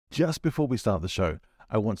just before we start the show,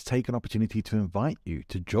 I want to take an opportunity to invite you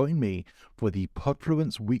to join me for the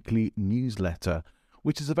Podfluence Weekly newsletter,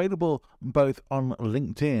 which is available both on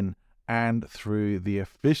LinkedIn and through the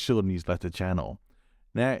official newsletter channel.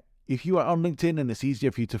 Now, if you are on LinkedIn and it's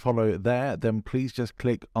easier for you to follow there, then please just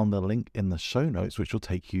click on the link in the show notes, which will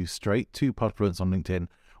take you straight to Podfluence on LinkedIn,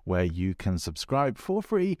 where you can subscribe for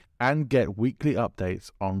free and get weekly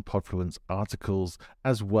updates on Podfluence articles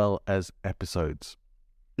as well as episodes.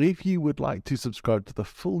 If you would like to subscribe to the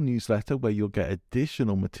full newsletter, where you'll get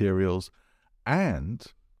additional materials and,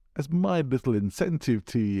 as my little incentive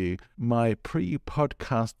to you, my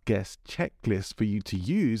pre-podcast guest checklist for you to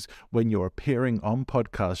use when you're appearing on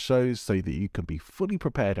podcast shows so that you can be fully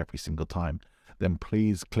prepared every single time, then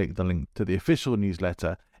please click the link to the official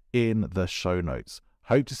newsletter in the show notes.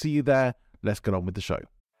 Hope to see you there. Let's get on with the show.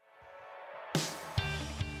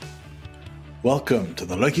 Welcome to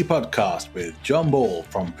the Loki Podcast with John Ball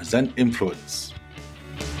from Present Influence.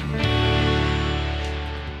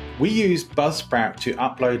 We use Buzzsprout to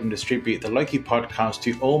upload and distribute the Loki podcast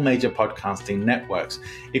to all major podcasting networks.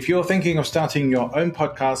 If you're thinking of starting your own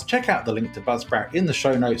podcast, check out the link to Buzzsprout in the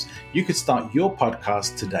show notes. You could start your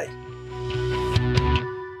podcast today.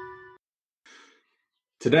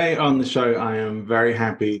 Today on the show, I am very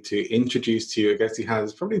happy to introduce to you a guest who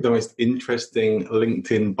has probably the most interesting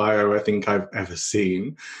LinkedIn bio I think I've ever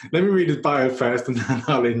seen. Let me read his bio first and then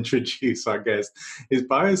I'll introduce our guest. His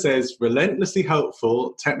bio says, relentlessly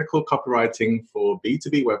helpful technical copywriting for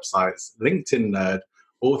B2B websites, LinkedIn nerd,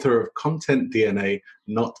 author of Content DNA,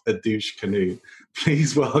 not a douche canoe.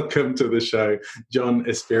 Please welcome to the show, John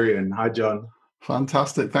Espirian. Hi, John.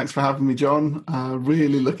 Fantastic. Thanks for having me, John.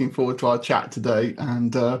 Really looking forward to our chat today.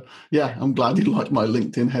 And I'm glad you liked my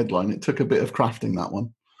LinkedIn headline. It took a bit of crafting, that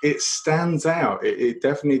one. It stands out. It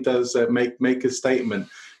definitely does make a statement.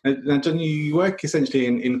 Now, John, you work essentially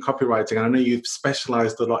in copywriting, and I know you've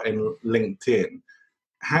specialized a lot in LinkedIn.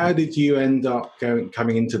 How did you end up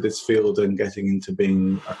coming into this field and getting into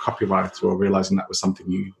being a copywriter, or realizing that was something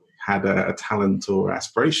you had a talent or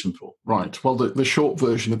aspiration for? Right. Well, the short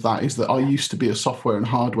version of that is that I used to be a software and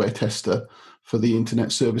hardware tester for the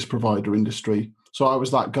internet service provider industry. So I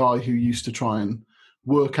was that guy who used to try and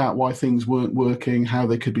work out why things weren't working, how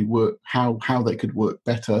they could how they could work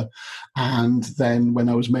better. And then when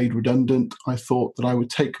I was made redundant, I thought that I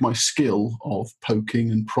would take my skill of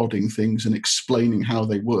poking and prodding things and explaining how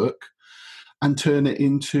they work and turn it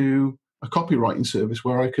into a copywriting service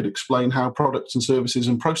where I could explain how products and services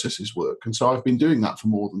and processes work. And so I've been doing that for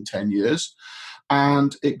more than 10 years.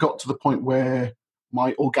 And it got to the point where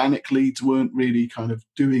my organic leads weren't really kind of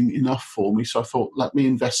doing enough for me. So I thought, let me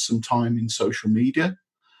invest some time in social media.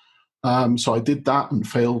 So I did that and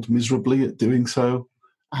failed miserably at doing so.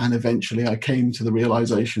 And eventually I came to the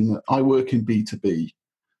realization that I work in B2B.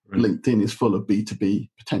 Right. LinkedIn is full of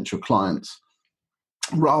B2B potential clients.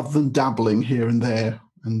 Rather than dabbling here and there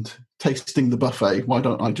and tasting the buffet, why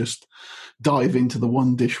don't I just dive into the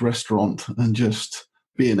one dish restaurant and just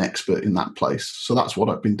be an expert in that place? So that's what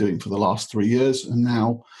I've been doing for the last 3 years. And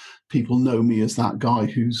now people know me as that guy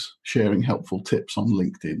who's sharing helpful tips on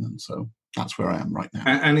LinkedIn. And so that's where I am right now.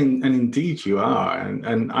 And indeed you are.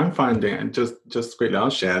 And I'm finding, and just quickly, I'll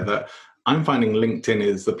share that I'm finding LinkedIn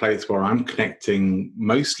is the place where I'm connecting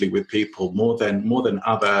mostly with people more than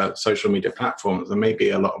other social media platforms. And maybe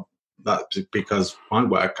a lot of that's because my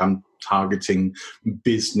work, I'm targeting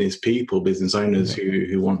business people, business owners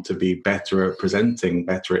who want to be better at presenting,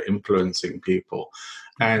 better at influencing people.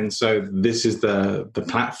 And so this is the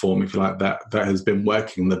platform, if you like, that has been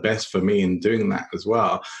working the best for me in doing that as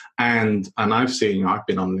well. And I've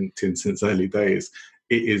been on LinkedIn since early days.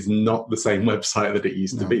 It is not the same website that it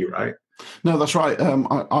used to be, right? No, that's right.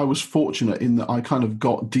 I was fortunate in that I kind of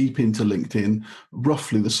got deep into LinkedIn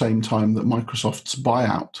roughly the same time that Microsoft's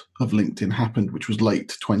buyout of LinkedIn happened, which was late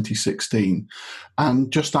 2016.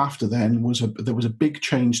 And just after then there was a big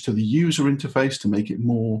change to the user interface to make it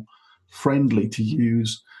more friendly to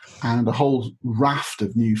use, and a whole raft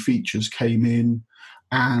of new features came in.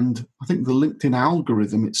 And I think the LinkedIn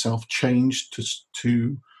algorithm itself changed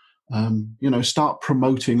to start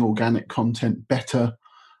promoting organic content better.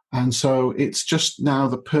 And so it's just now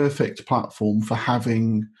the perfect platform for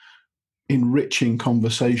having enriching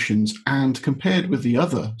conversations. And compared with the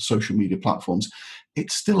other social media platforms,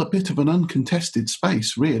 it's still a bit of an uncontested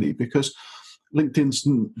space, really, because LinkedIn's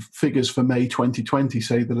figures for May 2020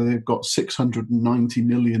 say that they've got 690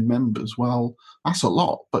 million members. Well, that's a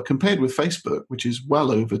lot. But compared with Facebook, which is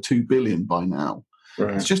well over 2 billion by now,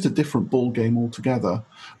 It's just a different ball game altogether.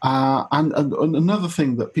 And another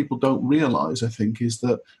thing that people don't realize, I think, is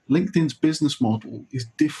that LinkedIn's business model is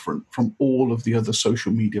different from all of the other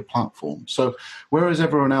social media platforms. So whereas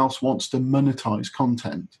everyone else wants to monetize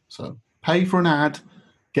content, so pay for an ad,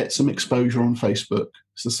 get some exposure on Facebook,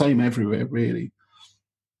 it's the same everywhere, really.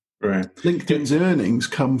 Right. LinkedIn's earnings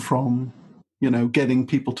come from, getting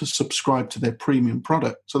people to subscribe to their premium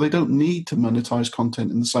product. So they don't need to monetize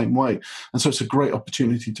content in the same way. And so it's a great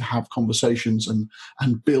opportunity to have conversations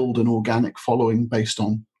and build an organic following based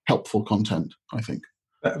on helpful content, I think.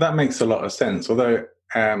 That makes a lot of sense. Although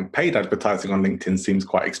paid advertising on LinkedIn seems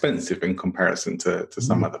quite expensive in comparison to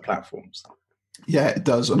some other platforms. Yeah, it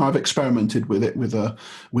does, and I've experimented with it with a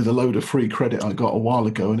load of free credit I got a while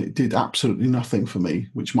ago, and it did absolutely nothing for me.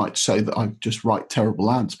 Which might say that I just write terrible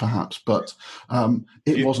ads, perhaps, but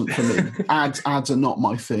it wasn't for me. Ads are not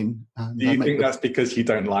my thing. And do you think that's because you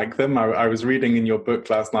don't like them? I was reading in your book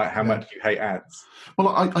last night how much you hate ads. Well,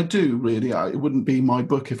 I do really. It wouldn't be my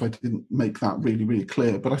book if I didn't make that really, really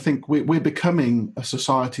clear. But I think we're becoming a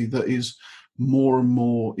society that is more and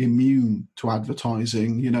more immune to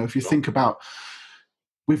advertising. If you think about,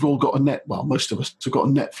 we've all got most of us have got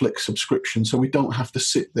a Netflix subscription, so we don't have to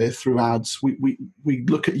sit there through ads. We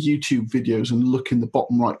look at YouTube videos and look in the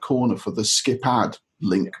bottom right corner for the skip ad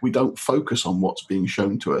link. We don't focus on what's being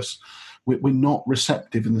shown to us. We're not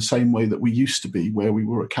receptive in the same way that we used to be, where we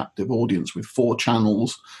were a captive audience with 4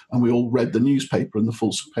 channels and we all read the newspaper and the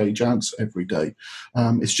full page ads every day.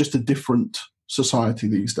 It's just a different society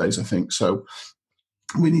these days, I think. So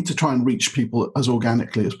we need to try and reach people as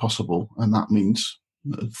organically as possible, and that means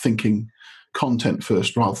thinking content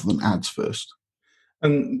first rather than ads first.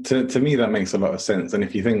 And to me, that makes a lot of sense. And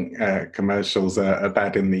if you think commercials are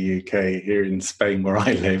bad in the UK, here in Spain, where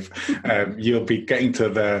I live, you'll be getting to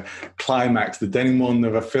the climax, the denouement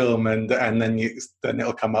of a film, and then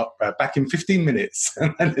it'll come up back in 15 minutes,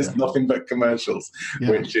 and then there's nothing but commercials,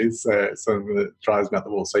 which is something that drives me up the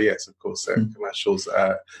wall. So yes, of course, commercials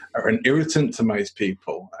are an irritant to most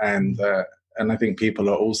people, and I think people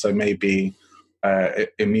are also maybe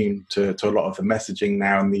immune to a lot of the messaging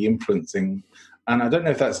now and the influencing. And I don't know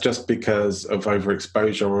if that's just because of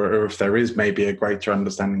overexposure or if there is maybe a greater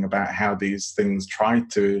understanding about how these things try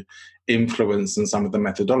to influence and some of the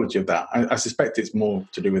methodology of that. I suspect it's more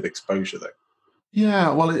to do with exposure, though. Yeah,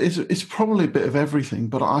 well, it's probably a bit of everything,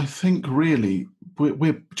 but I think really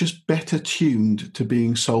we're just better tuned to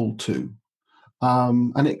being sold to.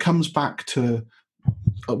 And it comes back to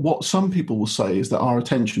what some people will say is that our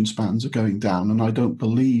attention spans are going down, and I don't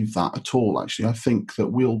believe that at all. Actually, I think that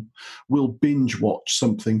we'll binge watch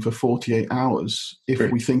something for 48 hours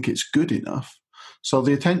if we think it's good enough. So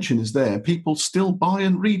the attention is there. People still buy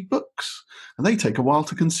and read books, and they take a while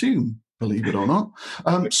to consume, believe it or not.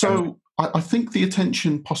 So I think the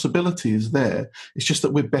attention possibility is there. It's just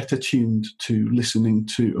that we're better tuned to listening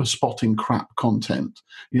to or spotting crap content.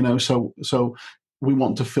 So we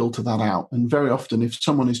want to filter that out. And very often, if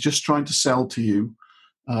someone is just trying to sell to you,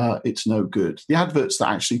 it's no good. The adverts that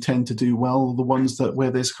actually tend to do well are the ones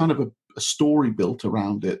where there's kind of a story built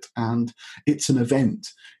around it, and it's an event.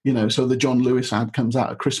 So the John Lewis ad comes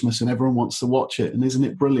out at Christmas and everyone wants to watch it, and isn't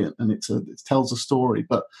it brilliant? And it tells a story.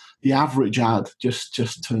 But the average ad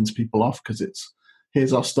just turns people off because it's,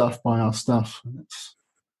 here's our stuff, buy our stuff. And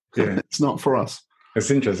it's not for us. It's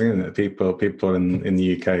interesting, isn't it? People in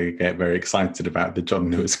the UK get very excited about the John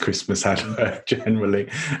Lewis Christmas advert generally,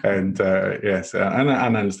 and and I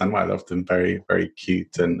understand why. They're often very, very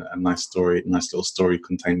cute and a nice little story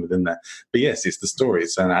contained within there. But yes, it's the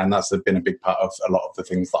stories, and that's been a big part of a lot of the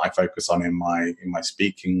things that I focus on in my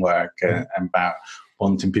speaking work, and about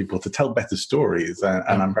wanting people to tell better stories.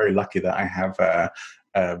 And I'm very lucky that I have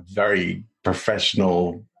a very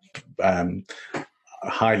professional,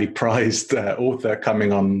 highly prized author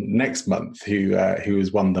coming on next month who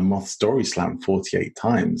has won the Moth Story Slam 48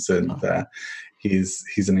 times, and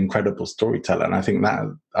he's an incredible storyteller, and I think that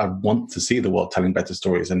I want to see the world telling better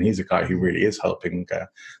stories, and he's a guy who really is helping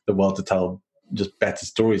the world to tell just better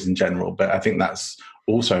stories in general. But I think that's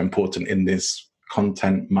also important in this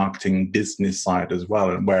content marketing business side as well,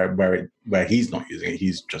 and where he's not using it,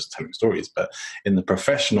 he's just telling stories. But in the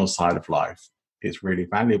professional side of life, it's really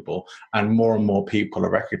valuable, and more people are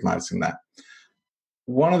recognizing that.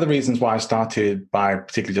 One of the reasons why I started by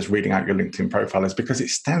particularly just reading out your LinkedIn profile is because it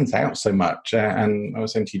stands out so much. And I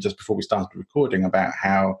was saying to you just before we started recording about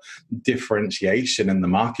how differentiation in the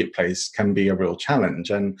marketplace can be a real challenge.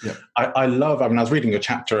 And I love, I was reading your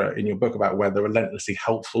chapter in your book about where the relentlessly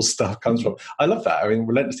helpful stuff comes from. I love that. I mean,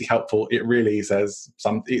 relentlessly helpful, it really says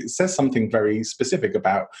something very specific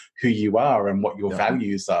about who you are and what your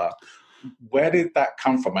values are. where did that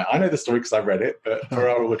come from? I know the story because I read it, but for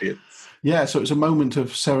our audience. Yeah, so it was a moment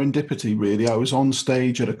of serendipity, really. I was on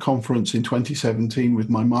stage at a conference in 2017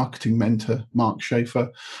 with my marketing mentor, Mark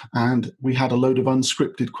Schaefer, and we had a load of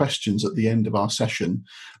unscripted questions at the end of our session.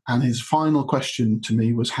 And his final question to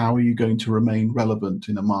me was, how are you going to remain relevant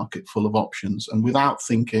in a market full of options? And without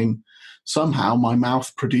thinking, somehow my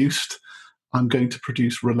mouth produced, I'm going to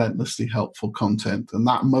produce relentlessly helpful content. And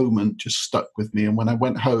that moment just stuck with me. And when I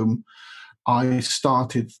went home, I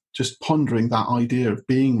started just pondering that idea of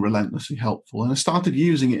being relentlessly helpful. And I started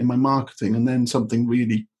using it in my marketing. And then something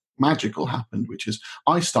really magical happened, which is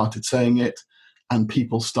I started saying it and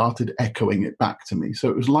people started echoing it back to me. So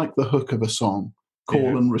it was like the hook of a song,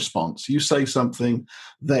 call and response. You say something,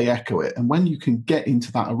 they echo it. And when you can get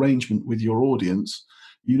into that arrangement with your audience,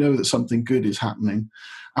 you know that something good is happening.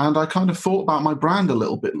 And I kind of thought about my brand a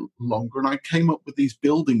little bit longer, and I came up with these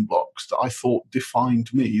building blocks that I thought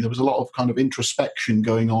defined me. There was a lot of kind of introspection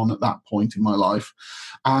going on at that point in my life.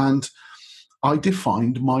 And I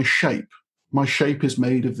defined my shape. My shape is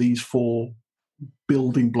made of these 4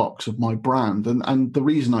 building blocks of my brand. And the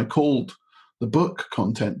reason I called the book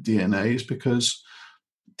Content DNA is because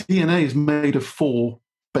DNA is made of 4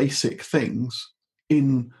 basic things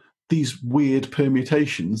in these weird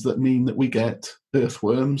permutations that mean that we get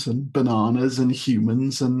earthworms and bananas and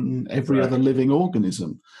humans and every other living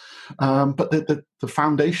organism. But the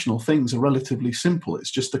foundational things are relatively simple. It's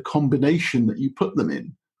just the combination that you put them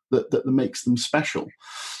in that makes them special.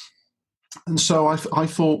 And so I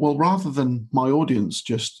thought, well, rather than my audience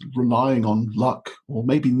just relying on luck or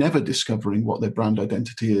maybe never discovering what their brand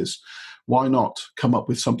identity is, why not come up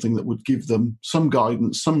with something that would give them some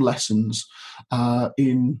guidance, some lessons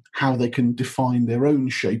in how they can define their own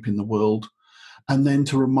shape in the world, and then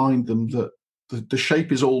to remind them that the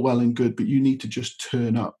shape is all well and good, but you need to just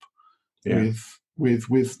turn up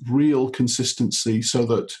with real consistency so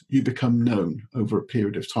that you become known over a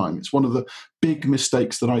period of time. It's one of the big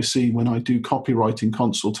mistakes that I see when I do copywriting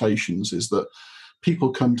consultations is that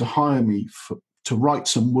people come to hire me to write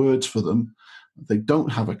some words for them. They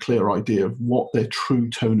don't have a clear idea of what their true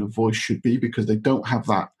tone of voice should be because they don't have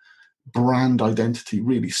that brand identity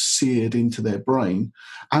really seared into their brain.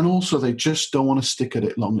 And also they just don't want to stick at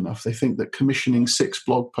it long enough. They think that commissioning 6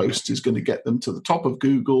 blog posts is going to get them to the top of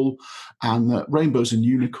Google and that rainbows and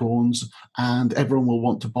unicorns and everyone will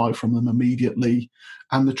want to buy from them immediately.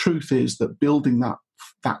 And the truth is that building that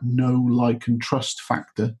know, like, and trust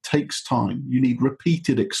factor takes time. You need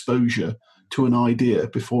repeated exposure to an idea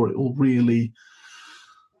before it will really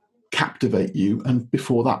captivate you and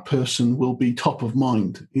before that person will be top of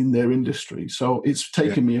mind in their industry. So it's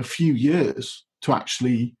taken me a few years to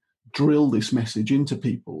actually drill this message into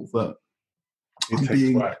people that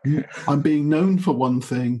I'm being known for one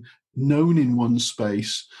thing, known in one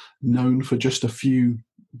space, known for just a few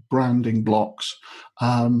branding blocks.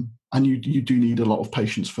 And you do need a lot of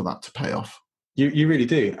patience for that to pay off. You really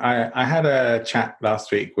do. I had a chat last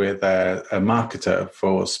week with a marketer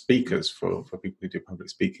for speakers, for people who do public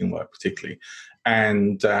speaking work particularly.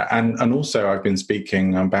 And also I've been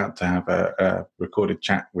speaking, I'm about to have a recorded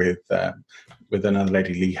chat with another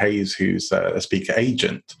lady, Lee Hayes, who's a speaker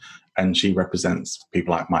agent. And she represents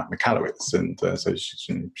people like Mike Michalowicz. And so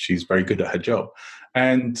she's very good at her job.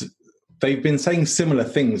 And they've been saying similar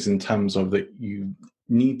things in terms of that you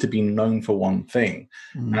need to be known for one thing.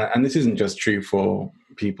 And this isn't just true for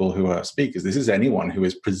people who are speakers. This is anyone who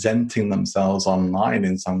is presenting themselves online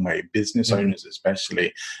in some way, business owners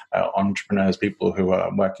especially, entrepreneurs, people who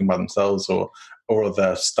are working by themselves or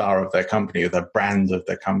the star of their company or the brand of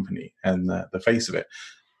their company and the face of it.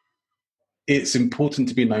 It's important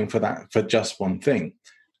to be known for that, for just one thing.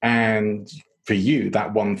 And for you,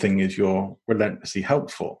 that one thing is you're relentlessly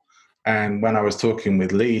helpful. And when I was talking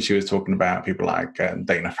with Lee, she was talking about people like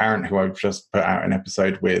Dana Farrant, who I've just put out an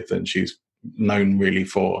episode with, and she's known really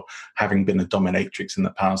for having been a dominatrix in the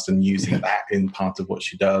past and using that in part of what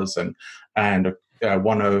she does. And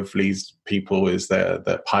one of Lee's people is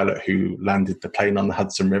the pilot who landed the plane on the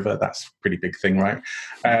Hudson River. That's a pretty big thing, right?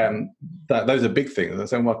 Those are big things. I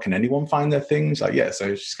said, well, can anyone find their things? Like, yeah,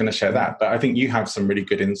 so she's going to share that. But I think you have some really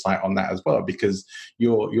good insight on that as well, because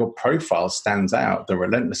your profile stands out. The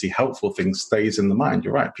relentlessly helpful thing stays in the mind.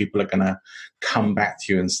 You're right. People are going to come back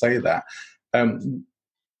to you and say that.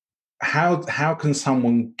 How can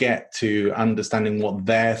someone get to understanding what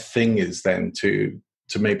their thing is then to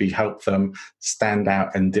maybe help them stand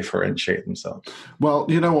out and differentiate themselves? Well,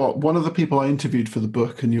 you know what? One of the people I interviewed for the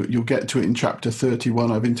book, and you'll get to it in chapter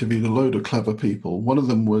 31, I've interviewed a load of clever people. One of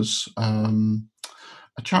them was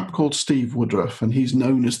a chap called Steve Woodruff, and he's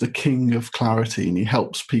known as the king of clarity, and he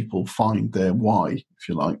helps people find their why, if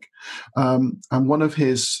you like. And one of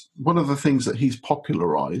the things that he's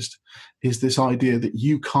popularized is this idea that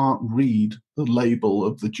you can't read the label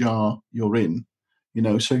of the jar you're in,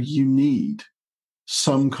 so you need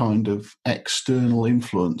some kind of external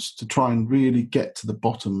influence to try and really get to the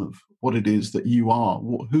bottom of what it is that you are,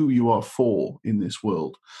 who you are for in this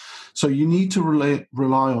world. So you need to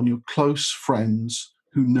rely on your close friends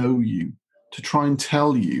who know you to try and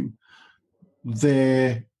tell you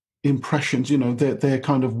their impressions, their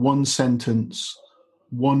kind of one sentence,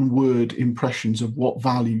 one word impressions of what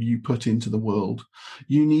value you put into the world.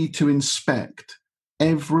 You need to inspect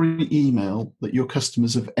every email that your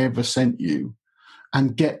customers have ever sent you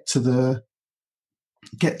and get to the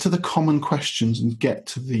common questions and get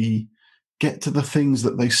to the things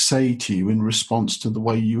that they say to you in response to the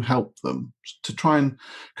way you help them, to try and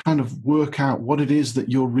kind of work out what it is that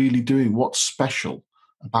you're really doing, what's special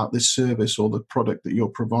about this service or the product that you're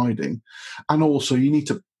providing. And also you need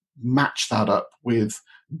to match that up with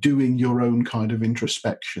doing your own kind of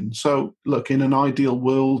introspection. So look, in an ideal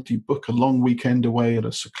world, you book a long weekend away at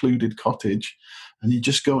a secluded cottage and you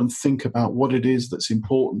just go and think about what it is that's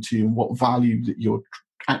important to you and what value that you're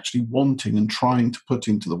actually wanting and trying to put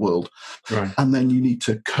into the world. Right. And then you need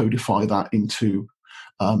to codify that into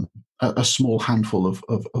a small handful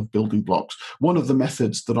of building blocks. One of the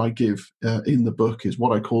methods that I give in the book is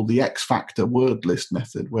what I call the X Factor word list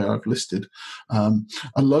method, where I've listed a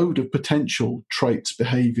load of potential traits,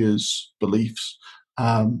 behaviors, beliefs,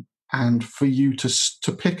 and for you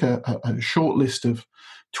to pick a short list of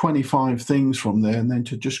 25 things from there, and then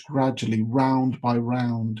to just gradually, round by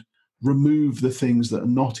round, remove the things that are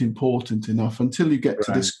not important enough until you get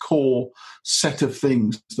to this core set of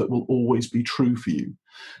things that will always be true for you.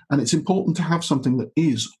 And it's important to have something that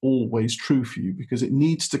is always true for you, because it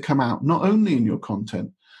needs to come out not only in your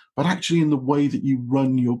content, but actually in the way that you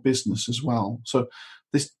run your business as well. So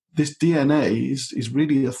this DNA is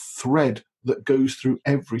really a thread that goes through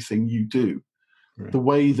everything you do. Right. The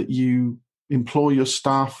way that you employ your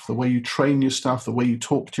staff, the way you train your staff, the way you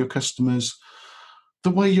talk to your customers, the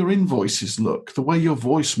way your invoices look, the way your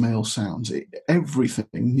voicemail sounds, everything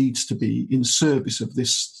needs to be in service of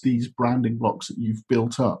these branding blocks that you've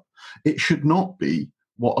built up. It should not be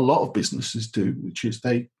what a lot of businesses do, which is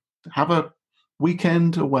they have a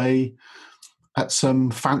weekend away at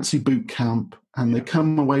some fancy boot camp and they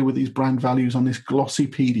come away with these brand values on this glossy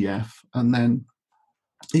PDF, and then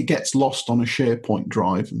it gets lost on a SharePoint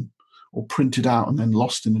drive or printed out and then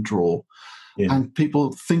lost in a drawer. Yeah. And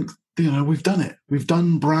people think, we've done it. We've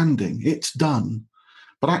done branding. It's done.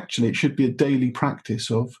 But actually, it should be a daily practice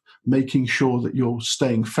of making sure that you're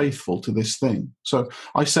staying faithful to this thing. So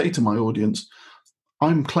I say to my audience,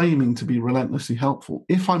 I'm claiming to be relentlessly helpful.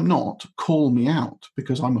 If I'm not, call me out,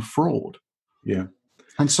 because I'm a fraud. Yeah.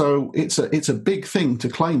 And so it's a big thing to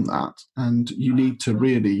claim that, and you need to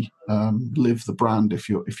really live the brand if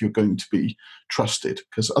you're going to be trusted,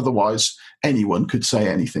 because otherwise anyone could say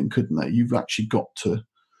anything, couldn't they? You've actually got to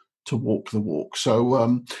walk the walk.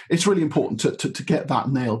 So it's really important to get that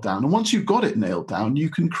nailed down. And once you've got it nailed down, you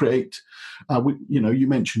can create, you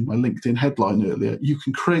mentioned my LinkedIn headline earlier. You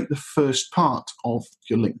can create the first part of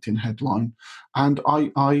your LinkedIn headline. And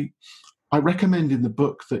I recommend in the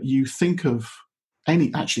book that you think of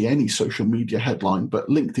any social media headline, but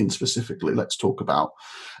LinkedIn specifically, let's talk about,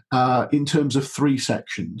 in terms of 3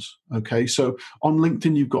 sections. Okay, so on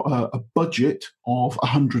LinkedIn, you've got a budget of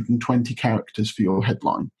 120 characters for your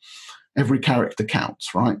headline. Every character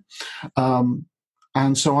counts, right?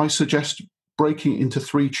 And so I suggest breaking it into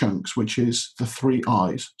 3 chunks, which is the 3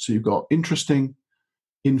 I's. So you've got interesting,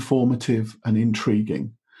 informative, and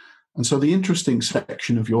intriguing. And so the interesting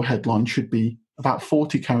section of your headline should be about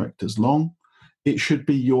 40 characters long. It should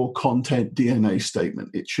be your content DNA statement.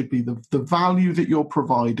 It should be the value that you're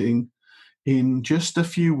providing in just a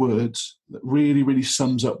few words that really, really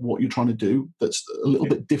sums up what you're trying to do, that's a little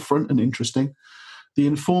bit different and interesting. The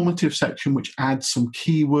informative section, which adds some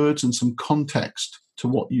keywords and some context to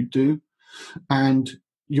what you do. And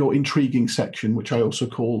your intriguing section, which I also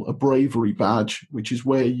call a bravery badge, which is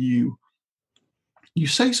where you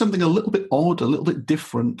say something a little bit odd, a little bit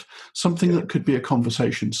different, something that could be a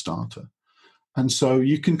conversation starter. And so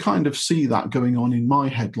you can kind of see that going on in my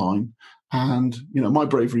headline. And, my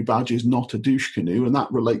bravery badge is not a douche canoe. And that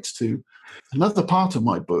relates to another part of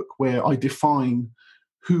my book where I define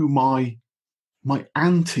who my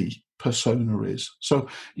persona is. So,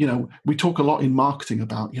 we talk a lot in marketing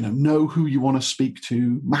about, know who you want to speak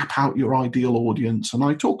to, map out your ideal audience. And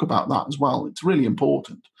I talk about that as well. It's really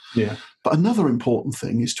important. Yeah. But another important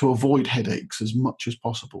thing is to avoid headaches as much as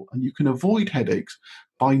possible. And you can avoid headaches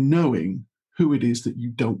by knowing who it is that you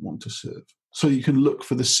don't want to serve. So you can look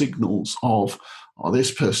for the signals of,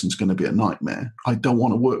 this person's going to be a nightmare. I don't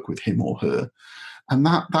want to work with him or her. And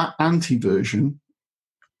that anti-version,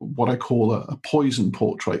 what I call a poison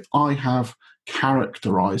portrait, I have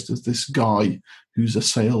characterized as this guy who's a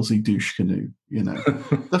salesy douche canoe,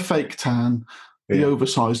 the fake tan, the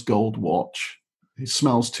oversized gold watch. He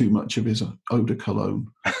smells too much of his eau de cologne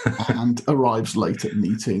and arrives late at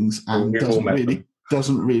meetings and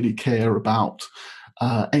doesn't really care about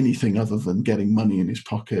anything other than getting money in his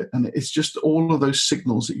pocket. And it's just all of those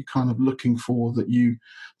signals that you're kind of looking for that you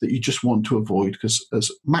just want to avoid, because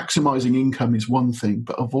as maximizing income is one thing,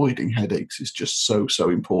 but avoiding headaches is just so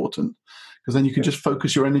important, because then you can just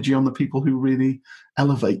focus your energy on the people who really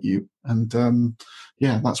elevate you. And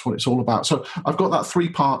that's what it's all about. So I've got that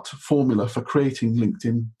 3-part formula for creating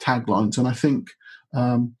LinkedIn taglines, and I think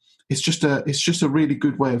it's just a really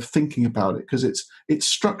good way of thinking about it, because it's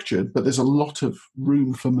structured, but there's a lot of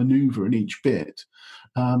room for maneuver in each bit.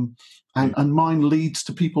 And mine leads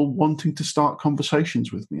to people wanting to start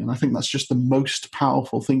conversations with me. And I think that's just the most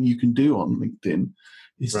powerful thing you can do on LinkedIn,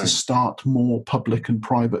 is to start more public and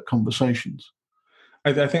private conversations.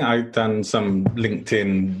 I think I've done some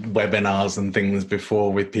LinkedIn webinars and things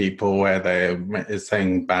before with people where they're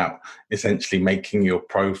saying about essentially making your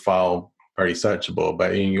profile very searchable,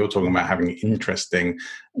 but you're talking about having it interesting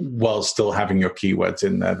while still having your keywords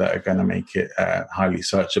in there that are going to make it highly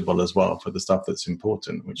searchable as well for the stuff that's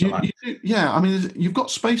important, which I like. Yeah, I mean, you've got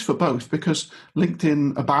space for both, because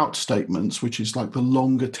LinkedIn about statements, which is like the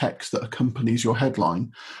longer text that accompanies your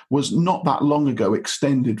headline, was not that long ago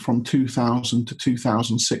extended from 2,000 to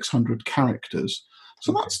 2,600 characters.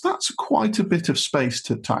 So that's quite a bit of space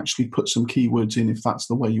to actually put some keywords in if that's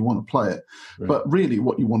the way you want to play it. Right. But really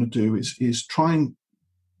what you want to do is try and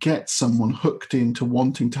get someone hooked into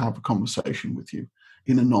wanting to have a conversation with you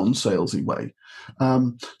in a non-salesy way.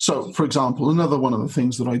 So, for example, another one of the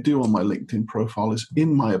things that I do on my LinkedIn profile is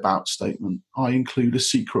in my about statement, I include a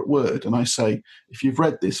secret word. And I say, if you've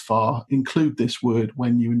read this far, include this word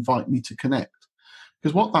when you invite me to connect.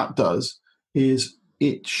 Because what that does is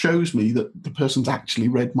it shows me that the person's actually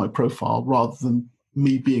read my profile, rather than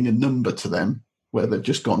me being a number to them where they've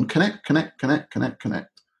just gone connect.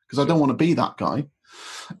 Because I don't want to be that guy.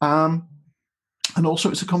 And also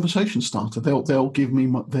it's a conversation starter. They'll give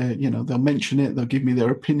me they'll mention it. They'll give me their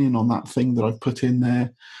opinion on that thing that I've put in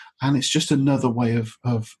there. And it's just another way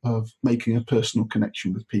of making a personal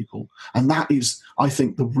connection with people. And that is, I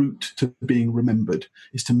think, the route to being remembered,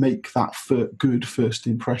 is to make that good first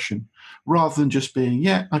impression, rather than just being,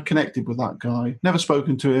 I connected with that guy, never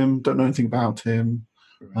spoken to him, don't know anything about him.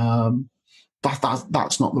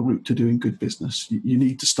 That's not the route to doing good business. You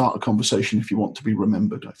need to start a conversation if you want to be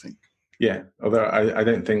remembered, I think. Yeah, although I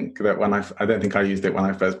don't think that I don't think I used it when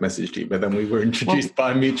I first messaged you, but then we were introduced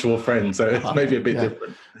by a mutual friend, so it's maybe a bit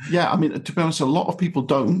different. Yeah, I mean, to be honest, a lot of people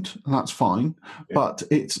don't, and that's fine. Yeah. But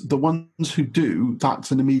it's the ones who do,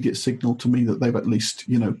 that's an immediate signal to me that they've at least,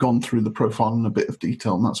 gone through the profile in a bit of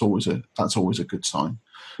detail, and that's always a good sign.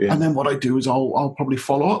 Yeah. And then what I do is I'll probably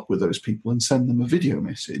follow up with those people and send them a video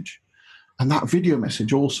message. And that video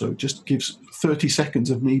message also just gives 30 seconds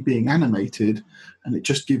of me being animated, and it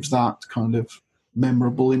just gives that kind of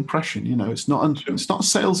memorable impression. It's not a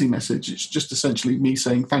salesy message. It's just essentially me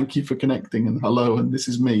saying thank you for connecting and hello, and this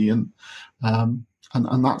is me, and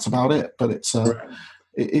that's about it. But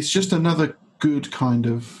it's just another good kind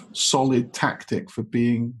of solid tactic for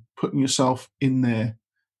putting yourself in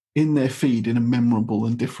their feed in a memorable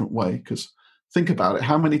and different way. Because think about it.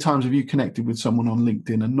 How many times have you connected with someone on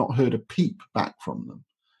LinkedIn and not heard a peep back from them?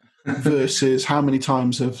 Versus how many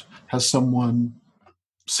times has someone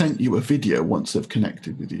sent you a video once they've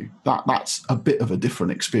connected with you? That's a bit of a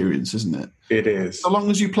different experience, isn't it? It is. So long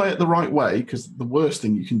as you play it the right way, because the worst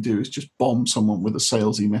thing you can do is just bomb someone with a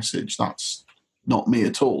salesy message. That's not me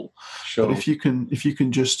at all. Sure. But if you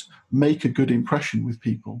can just make a good impression with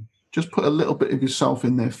people, just put a little bit of yourself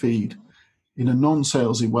in their feed in a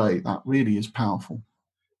non-salesy way, that really is powerful.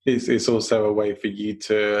 It's also a way for you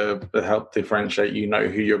to help differentiate,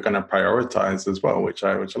 who you're going to prioritize as well, which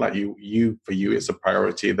I like. For you, it's a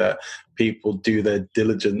priority that people do their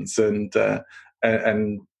diligence and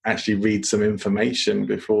actually read some information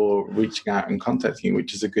before reaching out and contacting you,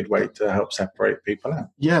 which is a good way to help separate people out.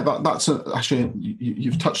 Yeah, that's actually,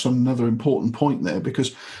 you've touched on another important point there,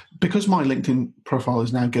 because my LinkedIn profile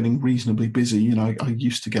is now getting reasonably busy. I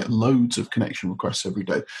used to get loads of connection requests every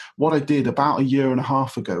day. What I did about a year and a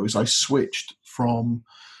half ago is I switched from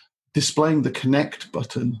displaying the connect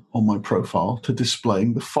button on my profile to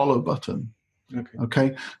displaying the follow button.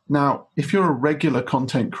 Okay. Now, if you're a regular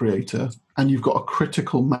content creator and you've got a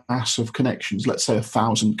critical mass of connections, let's say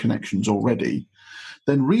 1,000 connections already,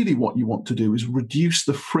 then really what you want to do is reduce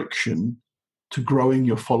the friction to growing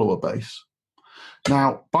your follower base.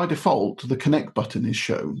 Now, by default, the connect button is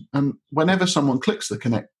shown. And whenever someone clicks the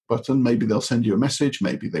connect button, maybe they'll send you a message,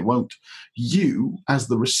 maybe they won't. You, as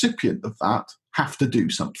the recipient of that, have to do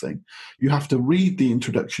something. You have to read the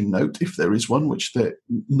introduction note, if there is one, which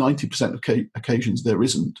 90% of occasions there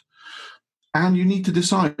isn't. And you need to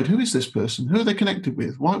decide, who is this person? Who are they connected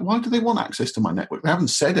with? Why do they want access to my network? They haven't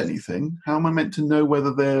said anything. How am I meant to know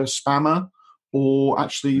whether they're a spammer or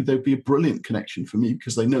actually they'd be a brilliant connection for me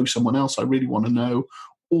because they know someone else I really want to know,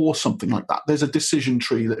 or something like that? There's a decision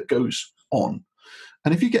tree that goes on.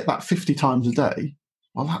 And if you get that 50 times a day,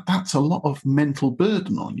 well, that's a lot of mental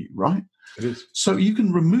burden on you, right? It is. So you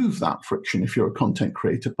can remove that friction if you're a content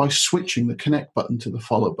creator by switching the connect button to the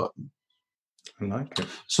follow button. I like it.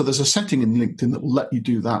 So there's a setting in LinkedIn that will let you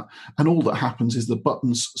do that. And all that happens is the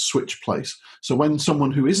buttons switch place. So when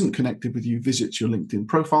someone who isn't connected with you visits your LinkedIn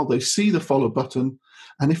profile, they see the follow button.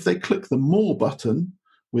 And if they click the more button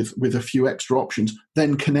with a few extra options,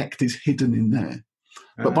 then connect is hidden in there.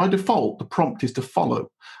 But by default, the prompt is to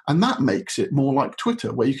follow. And that makes it more like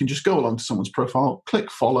Twitter, where you can just go along to someone's profile,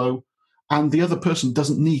 click follow, and the other person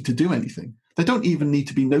doesn't need to do anything. They don't even need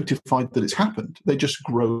to be notified that it's happened. They just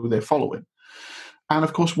grow their following. And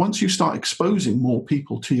of course, once you start exposing more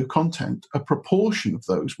people to your content, a proportion of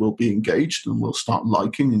those will be engaged and will start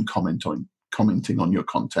liking and commenting on your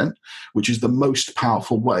content, which is the most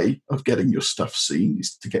powerful way of getting your stuff seen,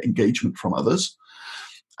 is to get engagement from others.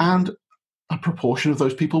 And a proportion of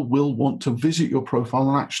those people will want to visit your profile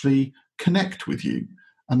and actually connect with you.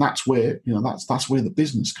 And that's where, that's where the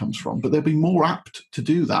business comes from. But they'll be more apt to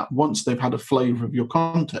do that once they've had a flavor of your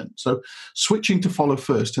content. So switching to follow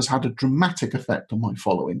first has had a dramatic effect on my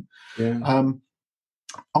following. Yeah.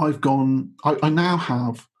 I now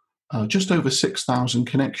have just over 6,000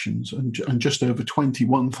 connections and just over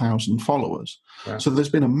 21,000 followers. Wow. So there's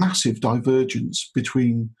been a massive divergence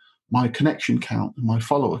between my connection count and my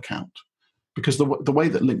follower count. Because the way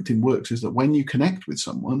that LinkedIn works is that when you connect with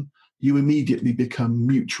someone, you immediately become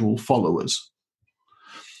mutual followers.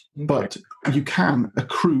 Okay. But you can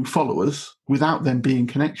accrue followers without them being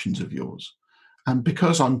connections of yours. And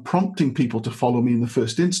because I'm prompting people to follow me in the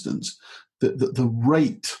first instance, the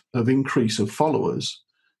rate of increase of followers,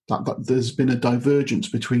 that there's been a divergence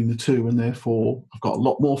between the two, and therefore I've got a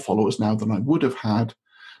lot more followers now than I would have had,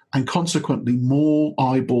 and consequently more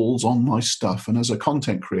eyeballs on my stuff. And as a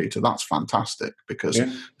content creator, that's fantastic, because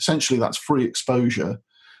essentially that's free exposure.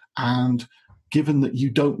 And given that you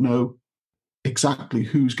don't know exactly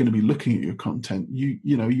who's going to be looking at your content,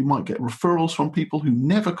 you might get referrals from people who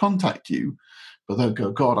never contact you, but they'll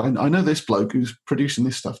go, God, I know this bloke who's producing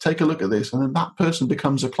this stuff. Take a look at this. And then that person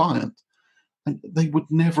becomes a client. And they would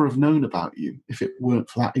never have known about you if it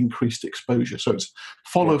weren't for that increased exposure. So it's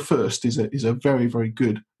follow first is a very, very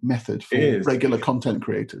good method for regular content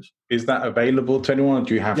creators. Is that available to anyone, or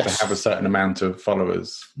do you have to have a certain amount of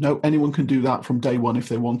followers? No, anyone can do that from day one if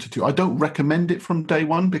they wanted to. I don't recommend it from day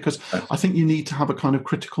one, because I think you need to have a kind of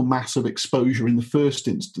critical mass of exposure in the first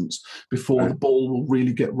instance before the ball will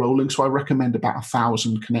really get rolling. So I recommend about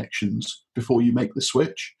 1,000 connections before you make the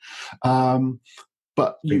switch.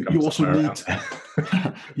 But you also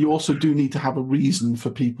do need to have a reason for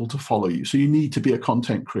people to follow you. So you need to be a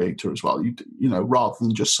content creator as well. Rather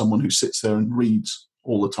than just someone who sits there and reads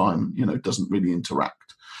all the time, doesn't really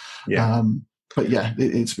interact. Yeah. But yeah,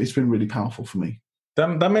 it's been really powerful for me.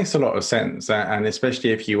 That makes a lot of sense. And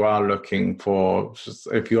especially if you are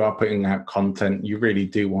if you are putting out content, you really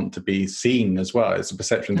do want to be seen as well. It's a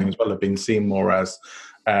perception thing as well of being seen more as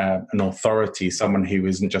an authority, someone who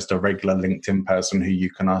isn't just a regular LinkedIn person who you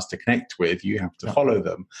can ask to connect with. You have to follow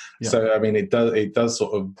them. Yeah. So, I mean, it does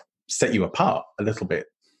sort of set you apart a little bit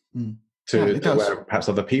to where perhaps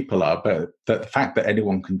other people are. But the fact that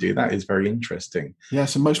anyone can do that is very interesting.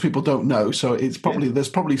 Yes, and most people don't know. So it's probably there's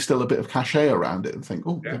probably still a bit of cachet around it and think,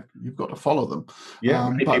 you've got to follow them.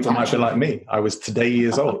 Yeah, people might be like me. I was today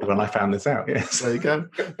years old when I found this out. Yes. There you go.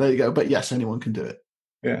 But yes, anyone can do it.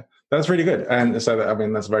 Yeah, that's really good. And so,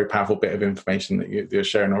 that's a very powerful bit of information that you're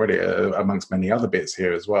sharing already, amongst many other bits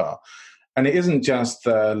here as well. And it isn't just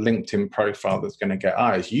the LinkedIn profile that's going to get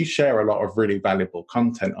eyes. You share a lot of really valuable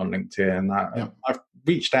content on LinkedIn. I've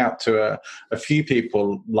reached out to a few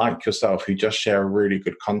people like yourself who just share really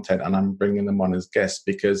good content, and I'm bringing them on as guests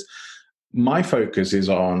because my focus is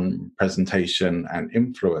on presentation and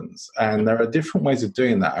influence. And there are different ways of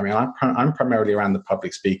doing that. I mean, I'm primarily around the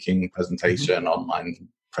public speaking, presentation, online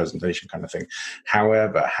presentation kind of thing.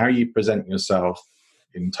 However, how you present yourself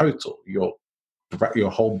in total, your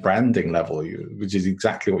whole branding level, which is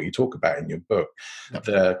exactly what you talk about in your book,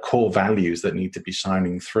 the core values that need to be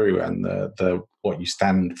shining through, and the what you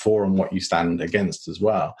stand for and what you stand against as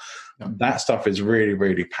well. That stuff is really,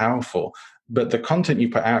 really powerful. But the content you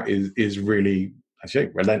put out is really, actually,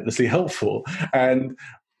 relentlessly helpful. And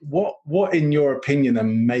what in your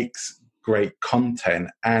opinion makes great content,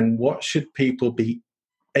 and what should people be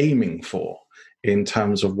aiming for in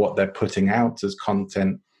terms of what they're putting out as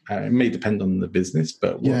content? It may depend on the business,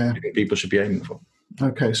 but what do you think people should be aiming for?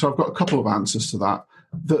 Okay, so I've got a couple of answers to that.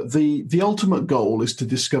 The ultimate goal is to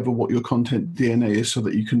discover what your content DNA is so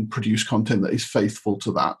that you can produce content that is faithful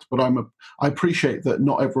to that. But I appreciate that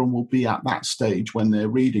not everyone will be at that stage when they're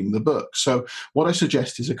reading the book. So what I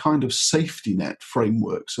suggest is a kind of safety net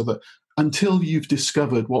framework, so that until you've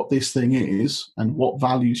discovered what this thing is and what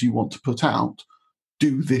values you want to put out,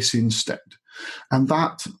 do this instead. And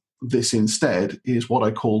this instead is what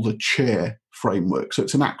I call the CHAIR framework. So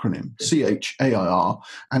it's an acronym, CHAIR,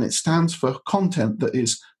 and it stands for content that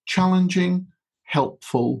is challenging,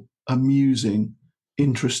 helpful, amusing,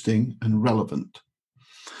 interesting, and relevant.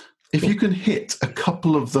 If you can hit a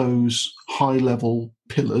couple of those high-level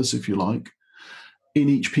pillars, if you like, in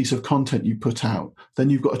each piece of content you put out,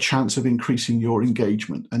 then you've got a chance of increasing your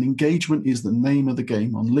engagement. And engagement is the name of the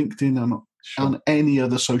game on LinkedIn and on any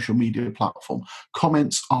other social media platform.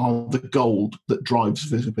 Comments are the gold that drives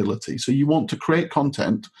visibility. So you want to create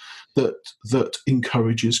content that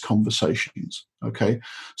encourages conversations. Okay,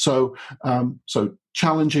 so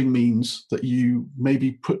challenging means that you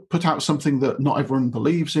maybe put out something that not everyone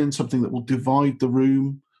believes in, something that will divide the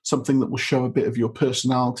room, something that will show a bit of your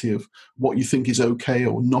personality of what you think is okay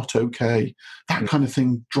or not okay. That kind of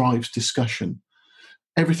thing drives discussion.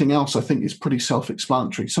 Everything else, I think, is pretty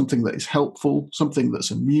self-explanatory. Something that is helpful, something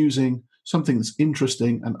that's amusing, something that's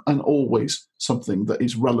interesting, and always something that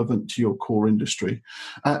is relevant to your core industry.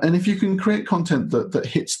 And if you can create content that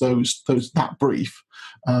hits that brief,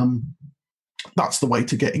 that's the way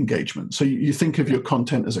to get engagement. So you think of your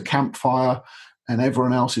content as a campfire, and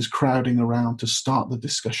everyone else is crowding around to start the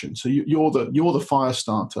discussion. So you're the fire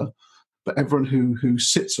starter. But everyone who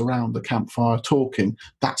sits around the campfire talking,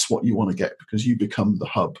 that's what you want to get, because you become the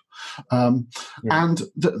hub. And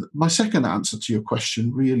my second answer to your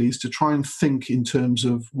question really is to try and think in terms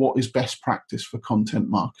of what is best practice for content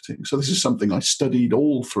marketing. So this is something I studied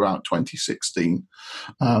all throughout 2016,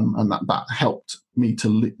 and that helped me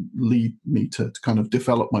to lead me to kind of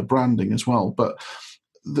develop my branding as well. But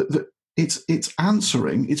it's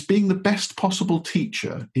being the best possible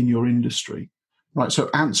teacher in your industry. Right, so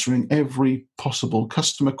answering every possible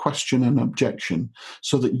customer question and objection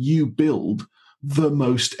so that you build the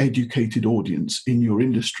most educated audience in your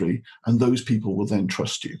industry, and those people will then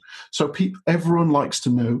trust you. So everyone likes to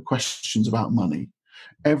know questions about money.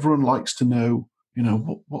 Everyone likes to know,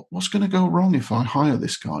 what's going to go wrong if I hire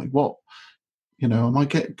this guy? Am I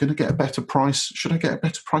going to get a better price? Should I get a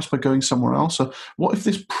better price by going somewhere else? Or what if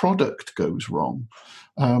this product goes wrong?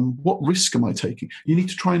 What risk am I taking? You need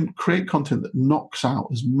to try and create content that knocks out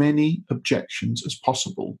as many objections as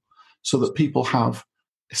possible so that people have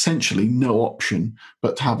essentially no option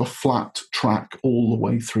but to have a flat track all the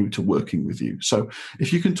way through to working with you. So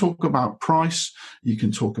if you can talk about price, you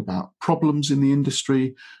can talk about problems in the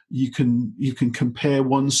industry, you can compare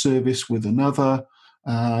one service with another.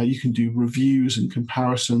 You can do reviews and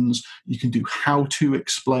comparisons. You can do how-to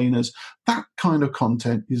explainers. That kind of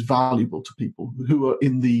content is valuable to people who are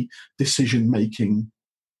in the decision-making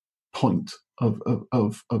point of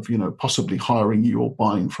possibly hiring you or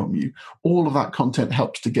buying from you. All of that content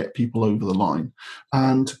helps to get people over the line.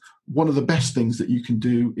 And one of the best things that you can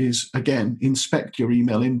do is, again, inspect your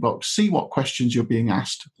email inbox, see what questions you're being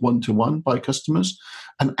asked one-to-one by customers,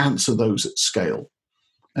 and answer those at scale.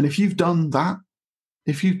 And if you've done that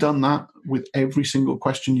with every single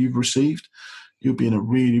question you've received, you'll be in a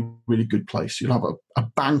really, really good place. You'll have a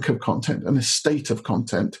bank of content, an estate of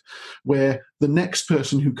content, where the next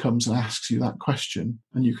person who comes and asks you that question,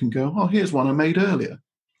 and you can go, oh, here's one I made earlier.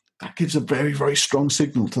 That gives a very, very strong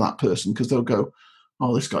signal to that person, because they'll go,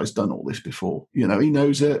 oh, this guy's done all this before. He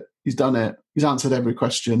knows it. He's done it. He's answered every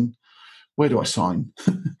question. Where do I sign?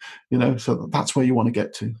 So that's where you want to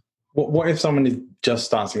get to. What if someone is just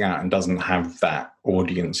starting out and doesn't have that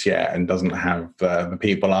audience yet and doesn't have the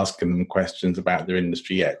people asking them questions about their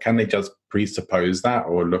industry yet? Can they just presuppose that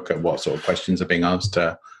or look at what sort of questions are being asked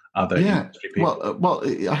to other industry people? Well,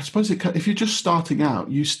 I suppose if you're just starting out,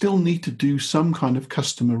 you still need to do some kind of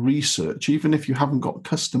customer research. Even if you haven't got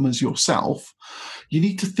customers yourself, you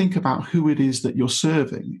need to think about who it is that you're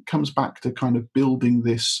serving. It comes back to kind of building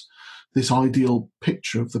this ideal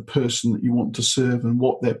picture of the person that you want to serve and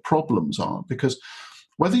what their problems are. Because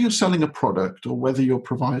whether you're selling a product or whether you're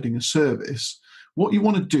providing a service, what you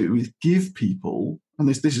want to do is give people, and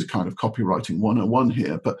this is kind of copywriting 101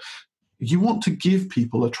 here, but you want to give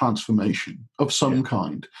people a transformation of some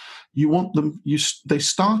kind. You want them, they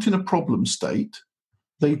start in a problem state,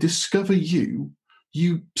 they discover you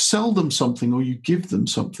sell them something or you give them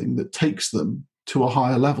something that takes them to a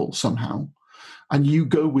higher level somehow. And you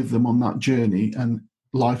go with them on that journey, and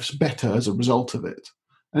life's better as a result of it.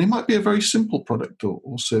 And it might be a very simple product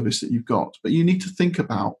or service that you've got, but you need to think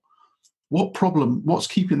about what's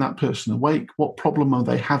keeping that person awake, what problem are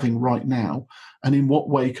they having right now, and in what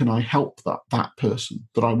way can I help that person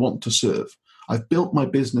that I want to serve? I've built my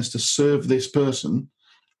business to serve this person.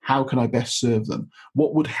 How can I best serve them?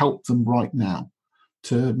 What would help them right now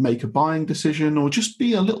to make a buying decision, or just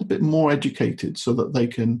be a little bit more educated so that they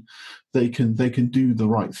can do the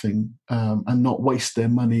right thing, and not waste their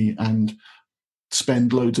money and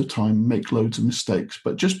spend loads of time, make loads of mistakes,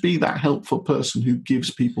 but just be that helpful person who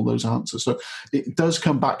gives people those answers. So it does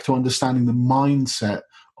come back to understanding the mindset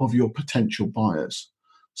of your potential buyers.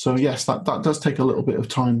 So yes, that does take a little bit of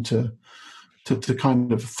time to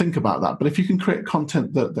kind of think about that. But if you can create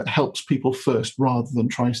content that helps people first rather than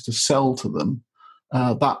tries to sell to them,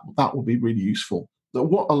 that will be really useful.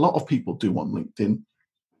 What a lot of people do on LinkedIn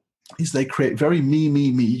is they create very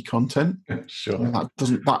me content. Sure. And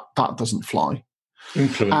that doesn't fly.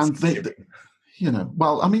 Influence. And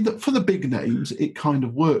well, I mean, for the big names, it kind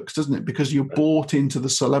of works, doesn't it? Because you're bought into the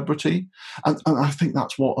celebrity. And I think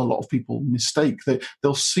that's what a lot of people mistake.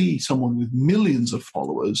 They'll see someone with millions of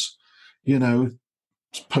followers,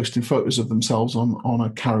 posting photos of themselves on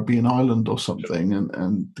a Caribbean island or something,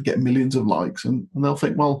 and to get millions of likes, and they'll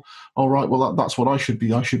think, well, all right, well that's what I should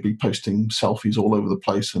be. I should be posting selfies all over the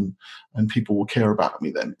place, and people will care about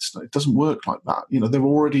me then. It doesn't work like that. They're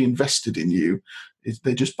already invested in you.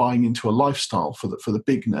 They're just buying into a lifestyle for the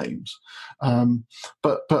big names.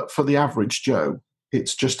 But for the average Joe,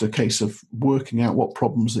 it's just a case of working out what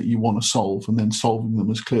problems that you want to solve and then solving them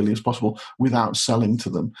as clearly as possible without selling to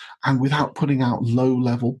them and without putting out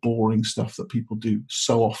low-level, boring stuff that people do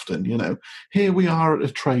so often. Here we are at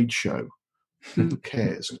a trade show. Who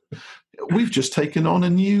cares? We've just taken on a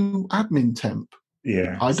new admin temp.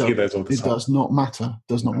 Yeah, it does not matter.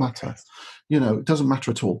 Does not matter. It doesn't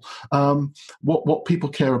matter at all. What people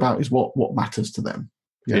care about is what matters to them.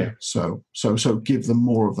 Yeah. So give them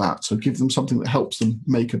more of that. So give them something that helps them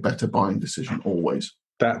make a better buying decision always.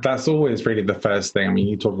 That's always really the first thing. I mean,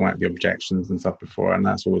 you talked about the objections and stuff before, and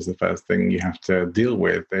that's always the first thing you have to deal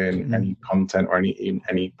with in any content or in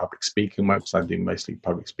any public speaking works. I do mostly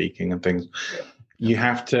public speaking and things. You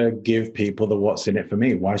have to give people the what's in it for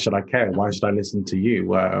me. Why should I care? Why should I listen to you?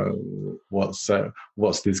 What's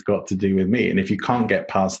this got to do with me? And if you can't get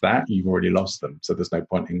past that, you've already lost them. So there's no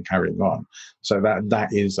point in carrying on. So that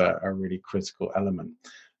is a really critical element.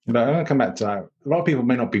 But I'm going to come back to that. A lot of people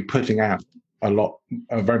may not be putting out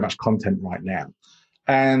very much content right now.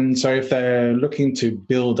 And so if they're looking to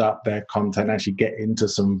build up their content, actually get into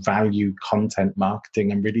some value content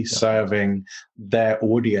marketing and really serving their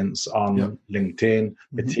audience on LinkedIn,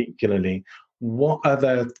 particularly, what are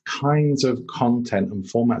the kinds of content and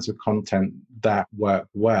formats of content that work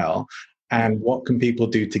well? And what can people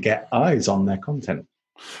do to get eyes on their content?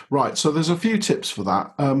 Right. So there's a few tips for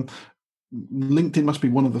that. LinkedIn must be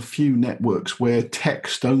one of the few networks where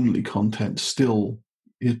text-only content still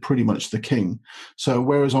is pretty much the king. So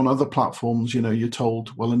whereas on other platforms, you're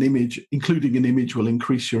told, well, including an image will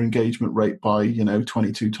increase your engagement rate by,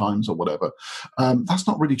 22 times or whatever. That's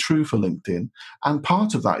not really true for LinkedIn. And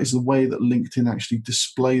part of that is the way that LinkedIn actually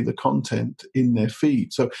display the content in their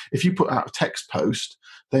feed. So if you put out a text post,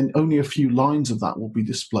 then only a few lines of that will be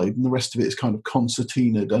displayed, and the rest of it is kind of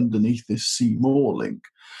concertinaed underneath this see more link.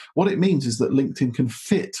 What it means is that LinkedIn can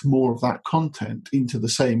fit more of that content into the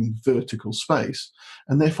same vertical space,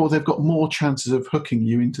 and therefore they've got more chances of hooking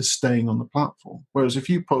you into staying on the platform. Whereas if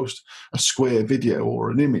you post a square video or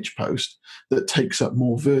an image post that takes up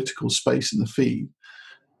more vertical space in the feed,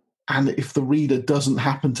 And if the reader doesn't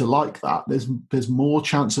happen to like that, there's more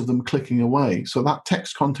chance of them clicking away. So that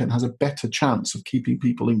text content has a better chance of keeping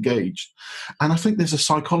people engaged. And I think there's a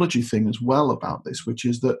psychology thing as well about this, which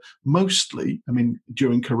is that mostly, I mean,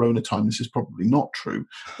 during Corona time, this is probably not true,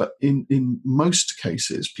 but in most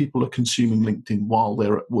cases, people are consuming LinkedIn while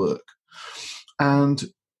they're at work. And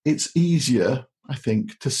it's easier, I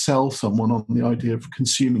think, to sell someone on the idea of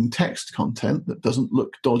consuming text content that doesn't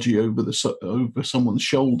look dodgy over someone's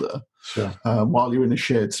shoulder, sure, while you're in a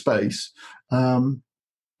shared space,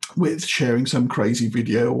 with sharing some crazy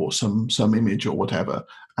video or some image or whatever.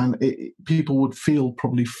 And people would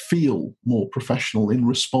probably feel more professional in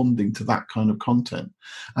responding to that kind of content.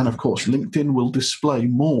 And of course, LinkedIn will display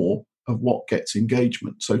more of what gets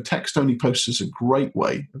engagement. So text-only posts is a great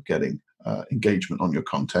way of getting engagement on your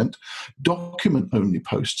content. Document-only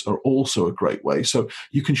posts are also a great way. So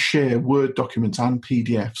you can share Word documents and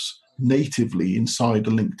PDFs natively inside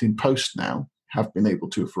a LinkedIn post now, have been able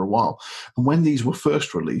to for a while. And when these were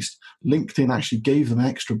first released, LinkedIn actually gave them an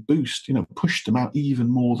extra boost, pushed them out even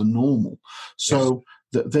more than normal. So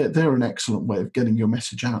yes, they're an excellent way of getting your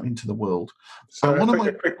message out into the world. So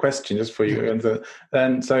a quick question just for you.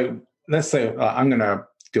 And so let's say I'm going to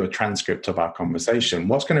do a transcript of our conversation.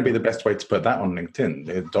 What's going to be the best way to put that on LinkedIn?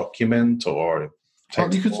 A document or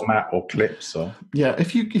text format or clips? Or yeah,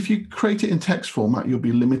 if you create it in text format, you'll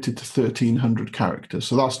be limited to 1,300 characters.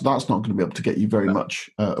 So that's not going to be able to get you very much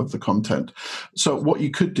of the content. So what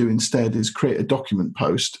you could do instead is create a document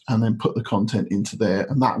post and then put the content into there,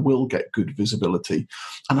 and that will get good visibility.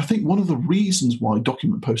 And I think one of the reasons why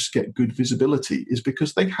document posts get good visibility is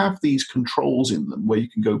because they have these controls in them where you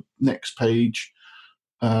can go next page,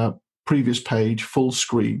 previous page, full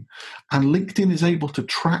screen. And LinkedIn is able to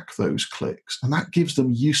track those clicks, and that gives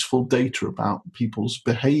them useful data about people's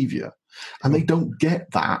behavior. And they don't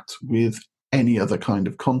get that with any other kind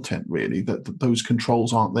of content, really, that those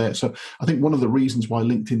controls aren't there. So I think one of the reasons why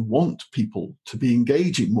LinkedIn want people to be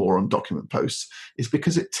engaging more on document posts is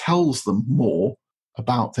because it tells them more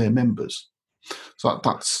about their members. So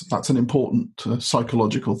that's an important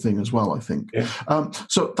psychological thing as well, I think. Yeah.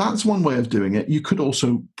 So that's one way of doing it. You could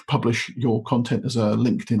also publish your content as a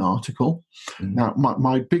LinkedIn article. Mm. Now,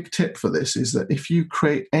 my big tip for this is that if you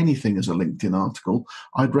create anything as a LinkedIn article,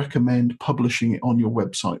 I'd recommend publishing it on your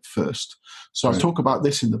website first. So I talk about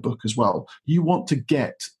this in the book as well. You want to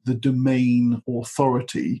get the domain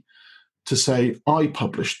authority to say, I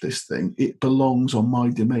published this thing, it belongs on my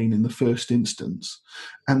domain in the first instance.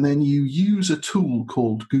 And then you use a tool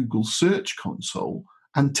called Google Search Console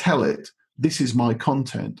and tell it, this is my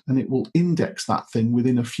content, and it will index that thing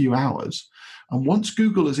within a few hours. And once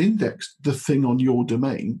Google has indexed the thing on your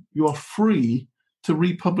domain, you are free to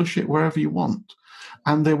republish it wherever you want.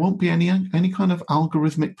 And there won't be any kind of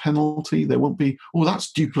algorithmic penalty. There won't be,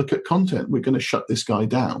 that's duplicate content, we're going to shut this guy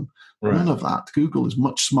down. Right. None of that. Google is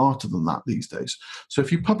much smarter than that these days. So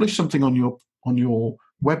if you publish something on your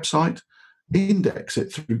website, index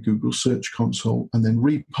it through Google Search Console, and then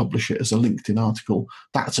republish it as a LinkedIn article,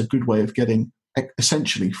 that's a good way of getting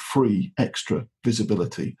essentially free extra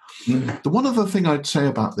visibility. Mm. The one other thing I'd say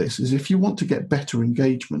about this is if you want to get better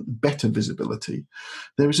engagement, better visibility,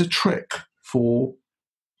 there is a trick for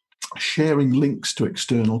sharing links to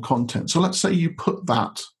external content. So let's say you put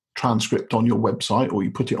that transcript on your website, or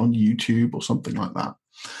you put it on YouTube or something like that,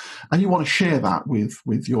 and you want to share that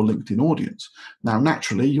with your LinkedIn audience. Now,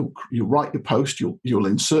 naturally, you'll write your post, you'll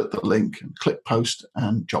insert the link and click post,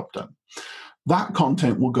 and job done. That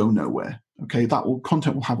content will go nowhere. Okay,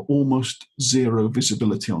 content will have almost zero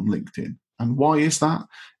visibility on LinkedIn. And why is that?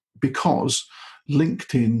 Because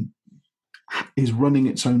LinkedIn is running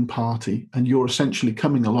its own party, and you're essentially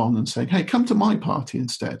coming along and saying, hey, come to my party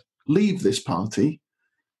instead. Leave this party,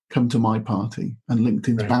 come to my party. And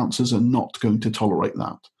LinkedIn's bouncers are not going to tolerate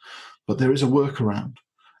that. But there is a workaround.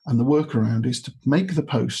 And the workaround is to make the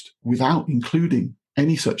post without including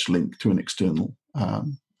any such link to an external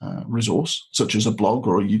resource, such as a blog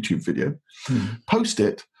or a YouTube video. Post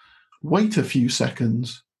it, wait a few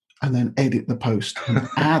seconds, and then edit the post and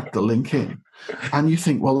add the link in. And you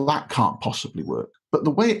think, well, that can't possibly work. But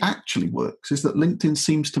the way it actually works is that LinkedIn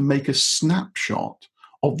seems to make a snapshot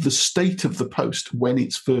of the state of the post when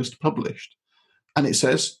it's first published. And it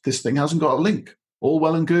says, this thing hasn't got a link. All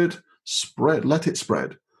well and good. Spread, let it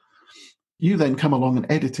spread. You then come along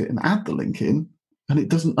and edit it and add the link in, and it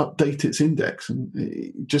doesn't update its index, and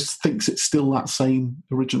it just thinks it's still that same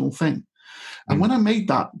original thing. And when I made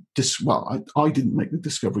that, I didn't make the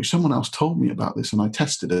discovery. Someone else told me about this, and I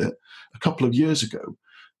tested it a couple of years ago.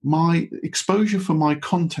 My exposure for my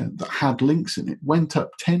content that had links in it went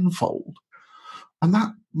up tenfold. And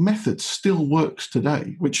that method still works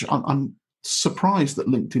today, which I'm surprised that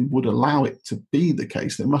LinkedIn would allow it to be the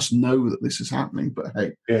case. They must know that this is happening, but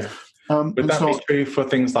hey. Yeah. Would that be true for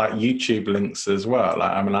things like YouTube links as well?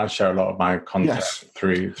 Like, I mean, I share a lot of my content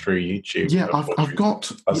through YouTube. Yeah, I've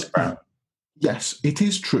got... Yes, it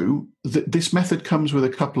is true that this method comes with a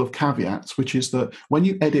couple of caveats, which is that when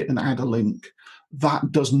you edit and add a link,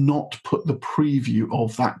 that does not put the preview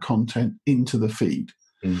of that content into the feed.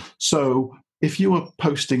 So if you are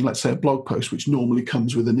posting, let's say, a blog post, which normally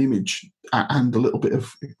comes with an image and a little bit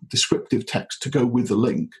of descriptive text to go with the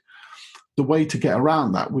link, the way to get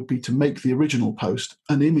around that would be to make the original post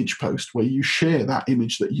an image post where you share that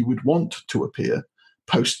image that you would want to appear,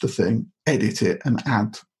 post the thing, edit it, and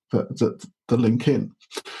add the link in.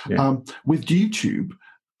 Yeah. With YouTube,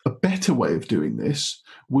 a better way of doing this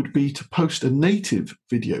would be to post a native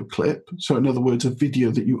video clip. So in other words, a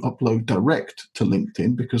video that you upload direct to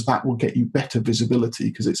LinkedIn, because that will get you better visibility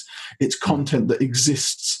because it's content that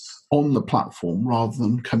exists on the platform rather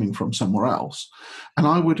than coming from somewhere else. And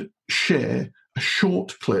I would share a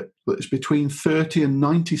short clip that is between 30 and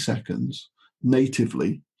 90 seconds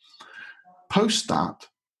natively, post that,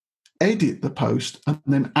 edit the post, and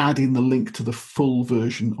then add in the link to the full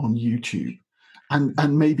version on YouTube.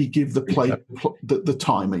 And maybe give the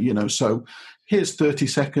timer, so here's 30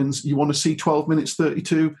 seconds. You want to see 12 minutes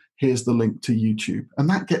 32? Here's the link to YouTube. And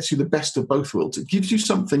that gets you the best of both worlds. It gives you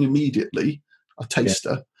something immediately, a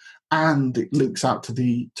taster, and it links out to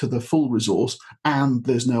the full resource, and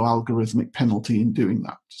there's no algorithmic penalty in doing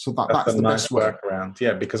that. So that's the nice best way. Workaround.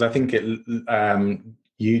 Yeah, because I think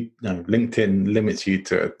LinkedIn limits you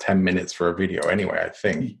to 10 minutes for a video anyway, I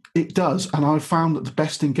think. It does, and I've found that the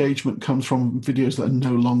best engagement comes from videos that are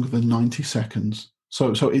no longer than 90 seconds.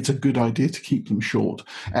 So it's a good idea to keep them short.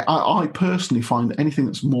 I personally find anything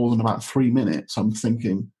that's more than about 3 minutes, I'm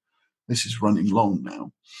thinking, this is running long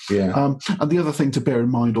now. Yeah. And the other thing to bear in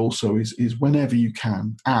mind also is whenever you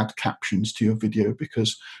can, add captions to your video,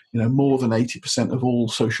 because more than 80% of all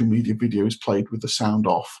social media video is played with the sound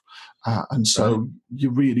off, and so you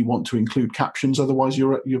really want to include captions. Otherwise,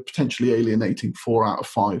 you're potentially alienating 4 out of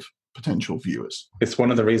 5 potential viewers. It's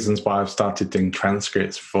one of the reasons why I've started doing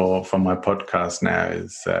transcripts for my podcast now,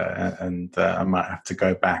 and I might have to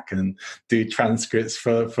go back and do transcripts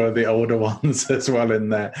for the older ones as well in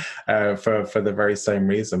there for the very same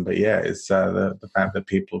reason. But yeah, it's the fact that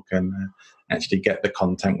people can actually get the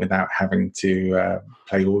content without having to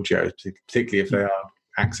play audio, particularly if they are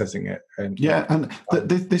accessing it.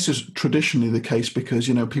 This is traditionally the case because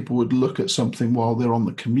people would look at something while they're on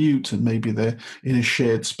the commute, and maybe they're in a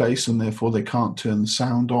shared space and therefore they can't turn the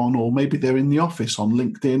sound on, or maybe they're in the office on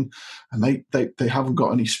LinkedIn and they haven't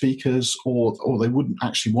got any speakers, or they wouldn't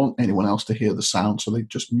actually want anyone else to hear the sound, so they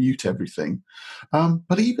just mute everything.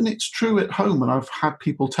 But even it's true at home, and I've had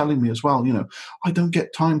people telling me as well, I don't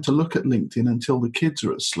get time to look at LinkedIn until the kids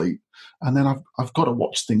are asleep. And then I've got to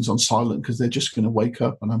watch things on silent because they're just going to wake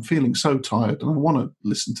up, and I'm feeling so tired and I want to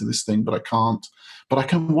listen to this thing, but I can't. But I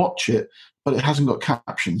can watch it, but it hasn't got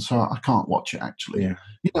captions, so I can't watch it actually. Yeah.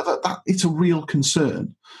 That it's a real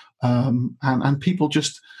concern. And people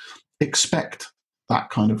just expect that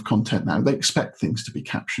kind of content now. They expect things to be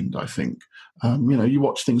captioned, I think. You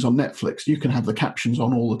watch things on Netflix, you can have the captions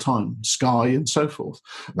on all the time, Sky and so forth.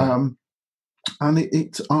 Yeah. And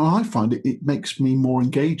I find it makes me more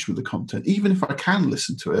engaged with the content, even if I can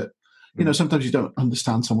listen to it. Sometimes you don't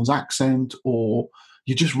understand someone's accent, or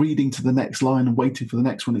you're just reading to the next line and waiting for the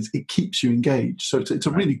next one. It keeps you engaged. So it's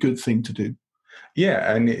a really good thing to do.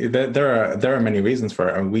 Yeah, and there are many reasons for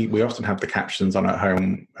it. And we often have the captions on at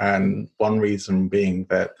home, and one reason being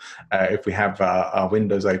that if we have our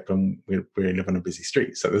windows open, we live on a busy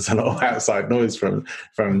street, so there's a lot of outside noise from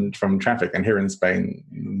traffic. And here in Spain,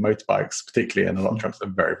 motorbikes particularly, and a lot of trucks are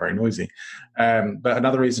very, very noisy. But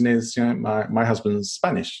another reason is my husband's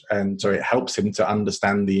Spanish, and so it helps him to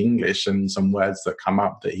understand the English and some words that come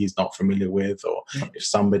up that he's not familiar with, or if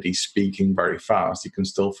somebody's speaking very fast, you can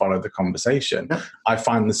still follow the conversation. I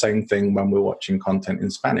find the same thing when we're watching content in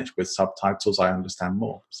Spanish with subtitles. I understand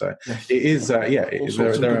more. So it is, there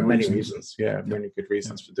are many reasons. Yeah, many good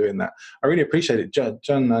reasons for doing that. I really appreciate it, John.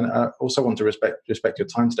 And I also want to respect your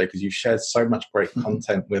time today, because you've shared so much great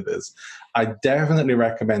content with us. I definitely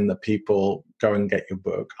recommend that people go and get your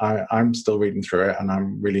book. I'm still reading through it and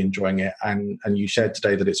I'm really enjoying it. And you shared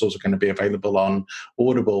today that it's also going to be available on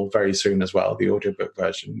Audible very soon as well, the audiobook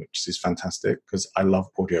version, which is fantastic because I love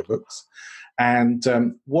audiobooks. And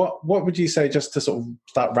what would you say, just to sort of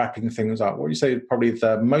start wrapping things up, what would you say is probably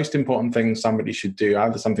the most important thing somebody should do,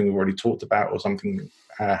 either something we've already talked about or something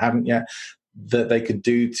haven't yet, that they could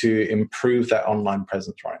do to improve their online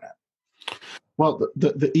presence right now? Well,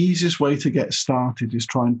 the easiest way to get started is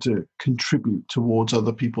trying to contribute towards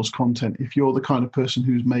other people's content. If you're the kind of person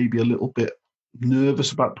who's maybe a little bit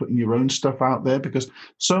nervous about putting your own stuff out there, because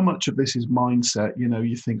so much of this is mindset.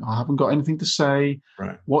 You think, I haven't got anything to say.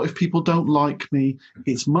 Right. What if people don't like me?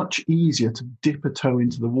 It's much easier to dip a toe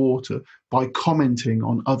into the water by commenting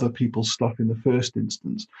on other people's stuff in the first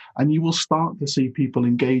instance. And you will start to see people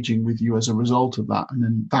engaging with you as a result of that. And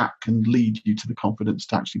then that can lead you to the confidence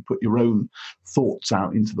to actually put your own thoughts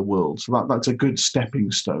out into the world. So that's a good stepping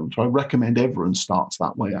stone. So I recommend everyone starts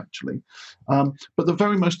that way, actually. But the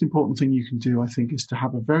very most important thing you can do, I think, is to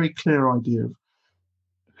have a very clear idea of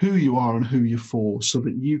who you are and who you're for, so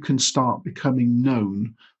that you can start becoming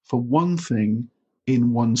known for one thing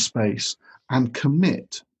in one space, and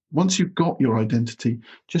commit. Once you've got your identity,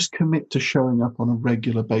 just commit to showing up on a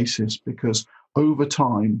regular basis, because over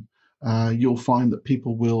time, you'll find that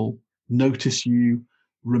people will notice you,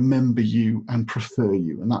 remember you, and prefer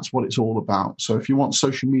you. And that's what it's all about. So if you want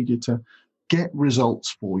social media to get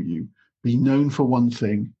results for you, be known for one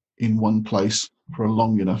thing in one place for a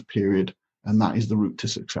long enough period, and that is the route to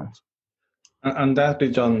success.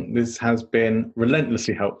 Undoubtedly, John, this has been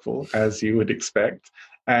relentlessly helpful, as you would expect.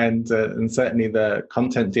 And certainly the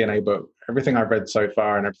Content DNA book, everything I've read so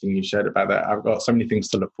far and everything you shared about that, I've got so many things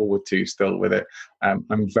to look forward to still with it.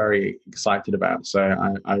 I'm very excited about. So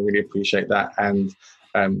I really appreciate that. And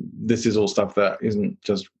this is all stuff that isn't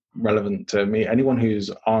just relevant to me. Anyone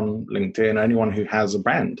who's on LinkedIn, anyone who has a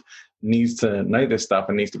brand needs to know this stuff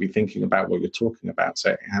and needs to be thinking about what you're talking about.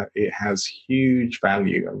 So it has huge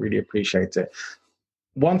value. I really appreciate it.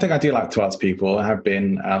 One thing I do like to ask people, I have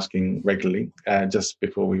been asking regularly, just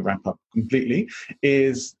before we wrap up completely,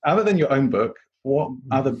 is other than your own book, what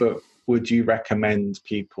other book would you recommend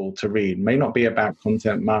people to read? It may not be about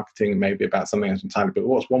content marketing, maybe about something else entirely, but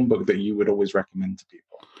what's one book that you would always recommend to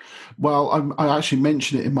people? Well, I actually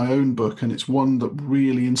mention it in my own book, and it's one that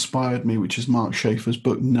really inspired me, which is Mark Schaefer's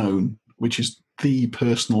book, Known, which is the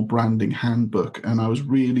personal branding handbook. And I was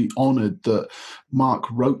really honored that Mark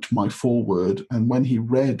wrote my foreword. And when he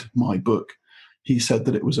read my book, he said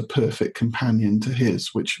that it was a perfect companion to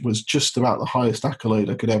his, which was just about the highest accolade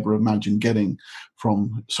I could ever imagine getting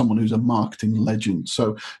from someone who's a marketing legend.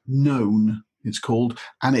 So Known, it's called,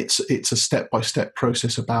 and it's a step-by-step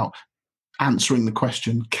process about answering the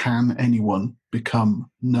question, can anyone become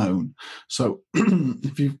known? So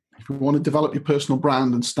if you want to develop your personal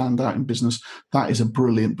brand and stand out in business, that is a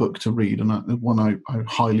brilliant book to read, and one I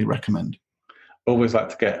highly recommend. Always like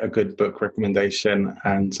to get a good book recommendation,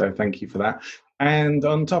 and so thank you for that. And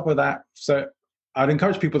on top of that, so I'd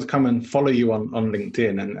encourage people to come and follow you on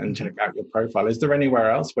LinkedIn and check out your profile. Is there anywhere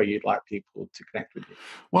else where you'd like people to connect with you?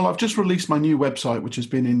 Well, I've just released my new website, which has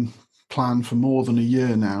been in plan for more than a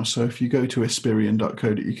year now. So if you go to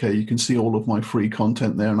espirian.co.uk, you can see all of my free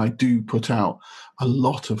content there. And I do put out a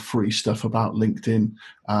lot of free stuff about LinkedIn,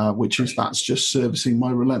 that's just servicing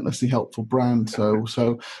my relentlessly helpful brand. So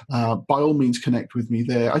by all means, connect with me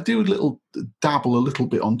there. I do dabble a little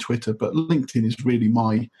bit on Twitter, but LinkedIn is really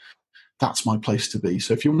that's my place to be.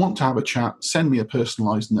 So if you want to have a chat, send me a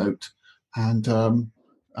personalized note and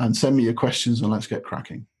send me your questions, and let's get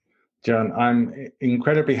cracking. John, I'm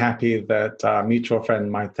incredibly happy that our mutual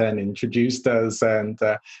friend Mike Ten introduced us, and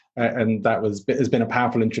that has been a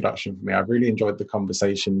powerful introduction for me. I've really enjoyed the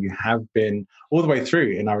conversation. You have been all the way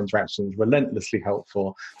through in our interactions, relentlessly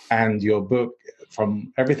helpful, and your book,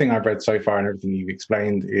 from everything I've read so far and everything you've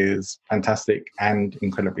explained, is fantastic and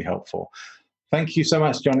incredibly helpful. Thank you so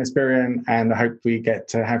much, John Espirian, and I hope we get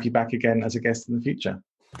to have you back again as a guest in the future.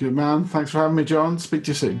 Good man. Thanks for having me, John. Speak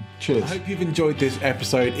to you soon. Cheers. I hope you've enjoyed this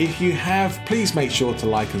episode. If you have, please make sure to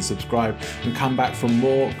like and subscribe and come back for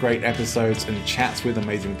more great episodes and chats with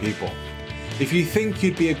amazing people. If you think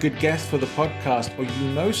you'd be a good guest for the podcast, or you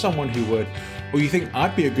know someone who would, or you think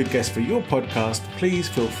I'd be a good guest for your podcast, please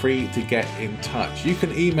feel free to get in touch. You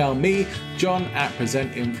can email me,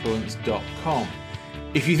 john@presentinfluence.com.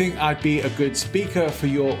 If you think I'd be a good speaker for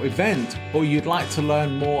your event, or you'd like to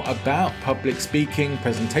learn more about public speaking,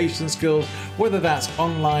 presentation skills, whether that's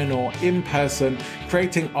online or in person,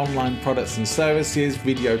 creating online products and services,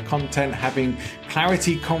 video content, having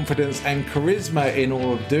clarity, confidence, and charisma in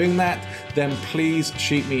all of doing that, then please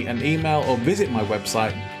shoot me an email or visit my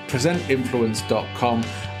website, presentinfluence.com,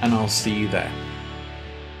 and I'll see you there.